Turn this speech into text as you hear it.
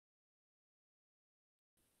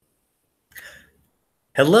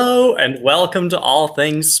Hello and welcome to All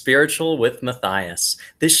Things Spiritual with Matthias.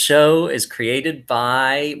 This show is created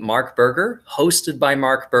by Mark Berger, hosted by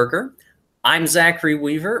Mark Berger. I'm Zachary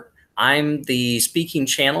Weaver. I'm the speaking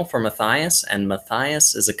channel for Matthias, and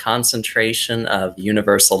Matthias is a concentration of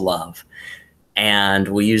universal love. And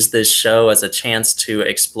we use this show as a chance to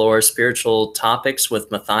explore spiritual topics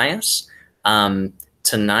with Matthias.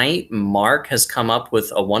 Tonight, Mark has come up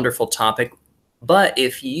with a wonderful topic. But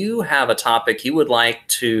if you have a topic you would like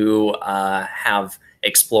to have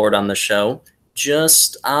explored on the show,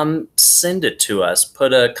 just send it to us.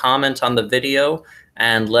 Put a comment on the video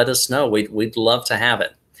and let us know. We'd love to have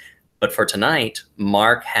it. But for tonight,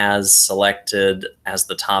 Mark has selected as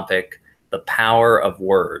the topic the power of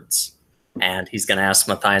words. And he's going to ask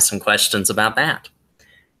Matthias some questions about that.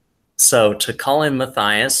 So to call in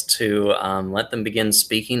Matthias to let them begin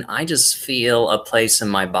speaking, I just feel a place in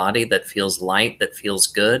my body that feels light, that feels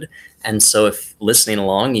good. And so if listening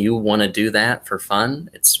along, you want to do that for fun,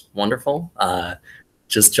 it's wonderful.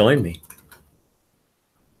 Just join me.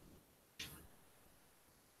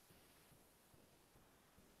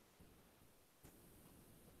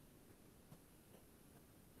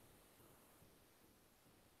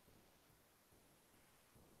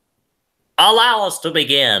 Allow us to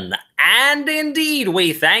begin. And indeed,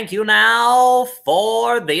 we thank you now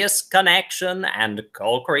for this connection and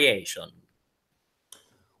co-creation.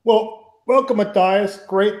 Well, welcome, Matthias.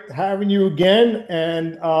 Great having you again.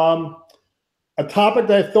 And a topic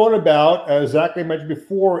that I thought about, as Zachary mentioned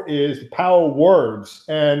before, is the power of words.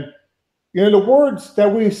 And, the words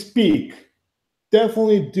that we speak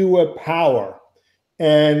definitely do have power.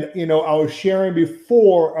 And, I was sharing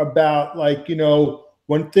before about,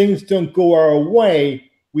 when things don't go our way,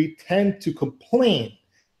 we tend to complain.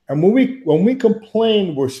 And when we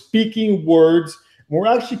complain, we're speaking words. We're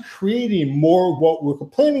actually creating more of what we're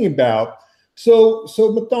complaining about. So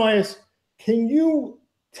Matthias, can you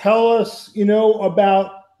tell us,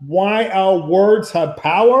 about why our words have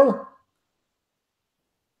power?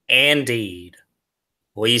 Indeed.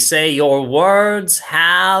 We say your words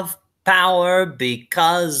have power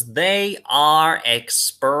because they are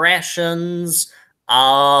expressions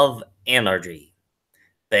of energy.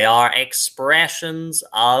 They are expressions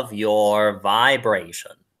of your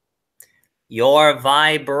vibration. Your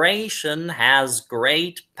vibration has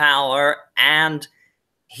great power, and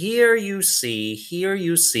here you see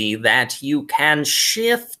that you can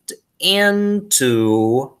shift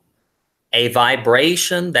into a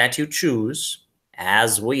vibration that you choose.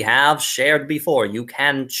 As we have shared before, you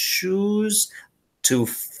can choose to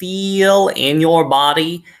feel in your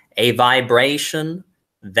body a vibration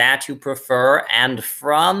that you prefer, and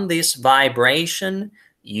from this vibration,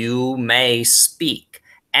 you may speak.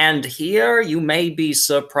 And here you may be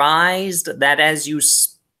surprised that as you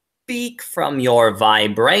speak from your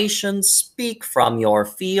vibration, speak from your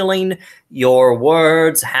feeling, your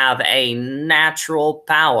words have a natural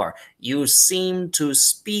power. You seem to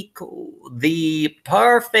speak the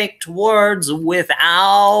perfect words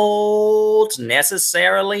without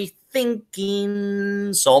necessarily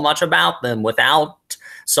thinking so much about them, without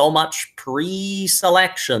so much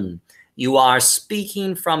pre-selection. You are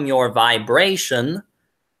speaking from your vibration,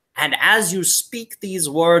 and as you speak these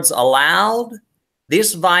words aloud,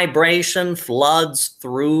 this vibration floods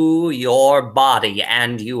through your body,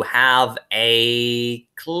 and you have a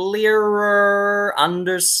clearer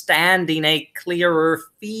understanding, a clearer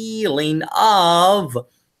feeling of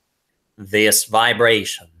this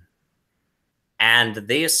vibration. And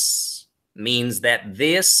this means that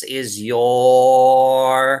this is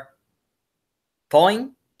your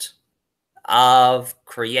point of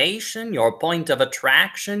creation, your point of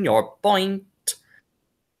attraction, your point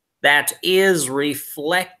that is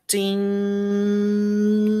reflecting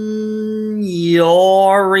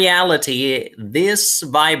your reality. This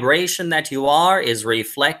vibration that you are is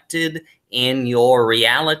reflected in your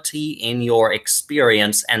reality, in your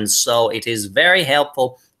experience. And so it is very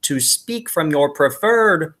helpful to speak from your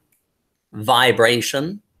preferred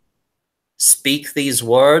vibration. Speak these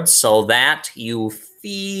words so that you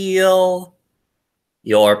feel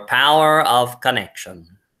your power of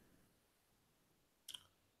connection.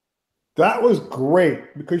 That was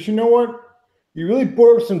great, because you know what? You really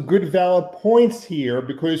brought up some good valid points here,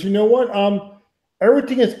 because you know what?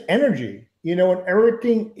 Everything is energy, and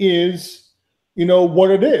everything is, what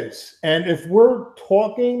it is. And if we're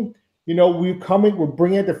talking, we're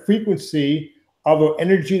bringing out the frequency of our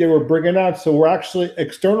energy that we're bringing out. So we're actually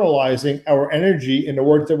externalizing our energy in the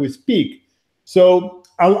words that we speak. So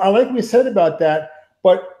I like what we said about that.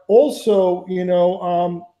 But also,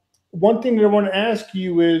 one thing that I want to ask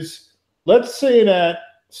you is, let's say that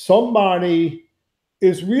somebody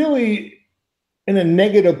is really in a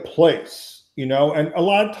negative place, and a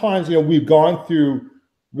lot of times, we've gone through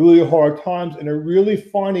really hard times and are really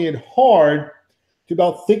finding it hard to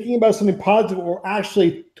about thinking about something positive or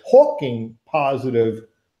actually talking positive.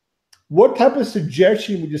 What type of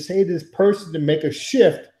suggestion would you say to this person to make a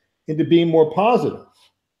shift into being more positive?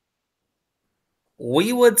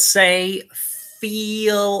 We would say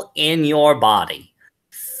feel in your body.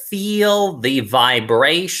 Feel the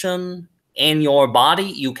vibration in your body.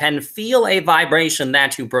 You can feel a vibration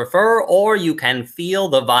that you prefer, or you can feel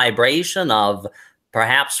the vibration of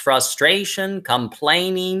perhaps frustration,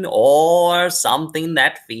 complaining, or something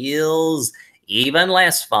that feels even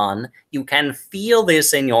less fun. You can feel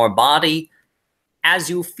this in your body. As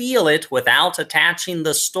you feel it without attaching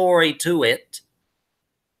the story to it,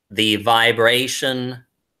 the vibration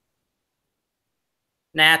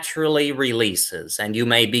naturally releases, and you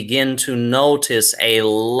may begin to notice a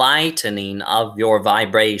lightening of your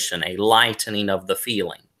vibration, a lightening of the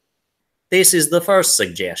feeling. This is the first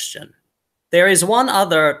suggestion. There is one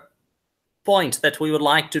other point that we would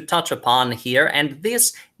like to touch upon here, and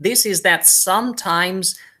this is that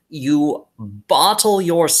sometimes you bottle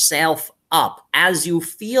yourself up. As you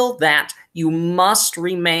feel that you must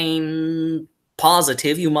remain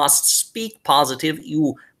positive, you must speak positive,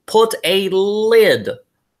 you put a lid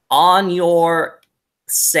on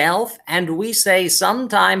yourself. And we say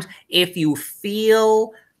sometimes if you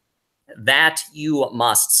feel that you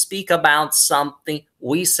must speak about something,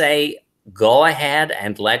 we say go ahead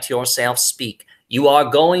and let yourself speak. You are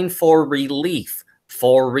going for relief,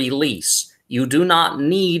 for release. You do not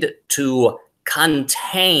need to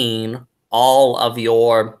contain all of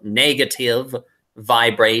your negative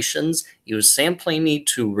vibrations. You simply need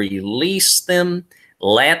to release them,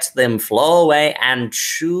 let them flow away, and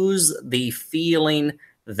choose the feeling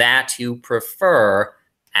that you prefer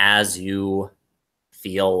as you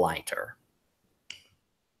feel lighter.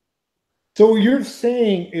 So what you're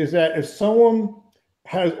saying is that if someone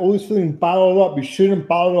has always feeling bottled up, you shouldn't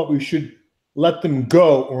bottle up. You should let them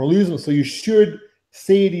go or release them. So you should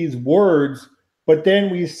say these words. But then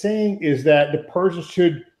what you're saying is that the person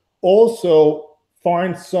should also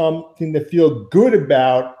find something to feel good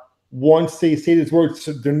about once they say these words,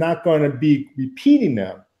 so they're not going to be repeating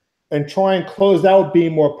them, and try and close out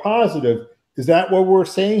being more positive. Is that what we're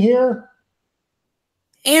saying here?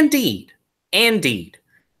 Indeed. Indeed.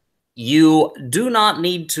 You do not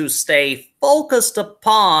need to stay focused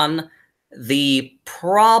upon the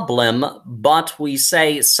problem, but we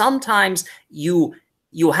say sometimes you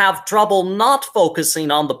have trouble not focusing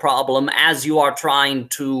on the problem as you are trying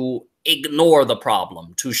to ignore the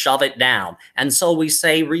problem, to shove it down. And so we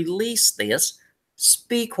say release this,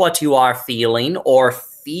 speak what you are feeling, or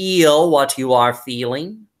feel what you are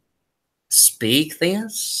feeling. Speak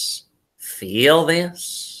this, feel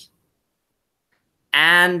this.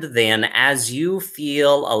 And then as you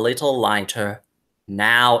feel a little lighter,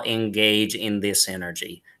 now engage in this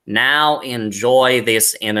energy. Now enjoy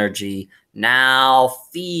this energy. Now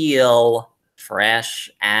feel fresh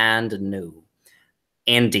and new.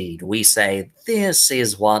 Indeed, we say this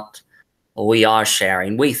is what we are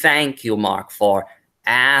sharing. We thank you, Mark, for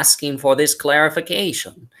asking for this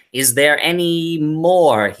clarification. Is there any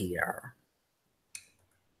more here?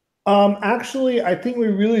 Actually, I think we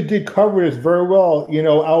really did cover this very well.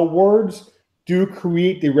 Our words do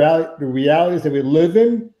create the realities that we live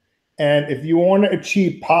in. And if you want to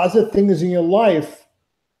achieve positive things in your life,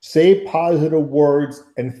 say positive words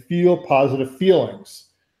and feel positive feelings.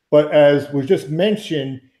 But as was just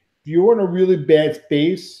mentioned, if you're in a really bad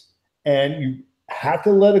space and you have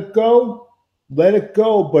to let it go,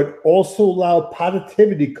 but also allow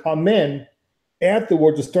positivity to come in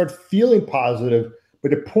afterwards to start feeling positive.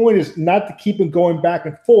 But the point is not to keep it going back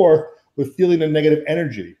and forth with feeling the negative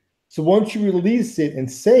energy. So once you release it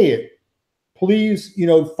and say it, please,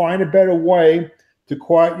 find a better way to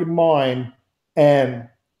quiet your mind and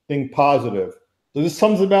think positive. So this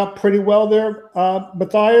sums it up pretty well there,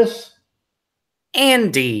 Matthias?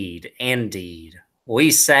 Indeed, indeed.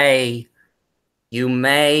 We say you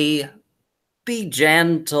may be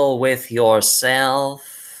gentle with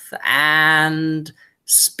yourself and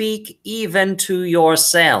speak even to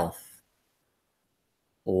yourself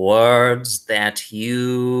words that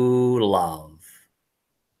you love.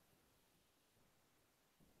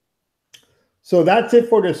 So that's it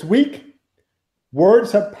for this week.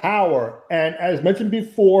 Words have power. And as mentioned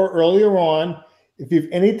before earlier on, if you have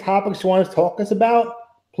any topics you want to talk to us about,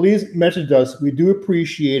 please message us. We do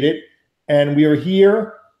appreciate it. And we are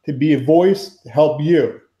here to be a voice to help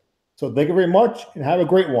you. So thank you very much and have a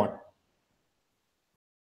great one.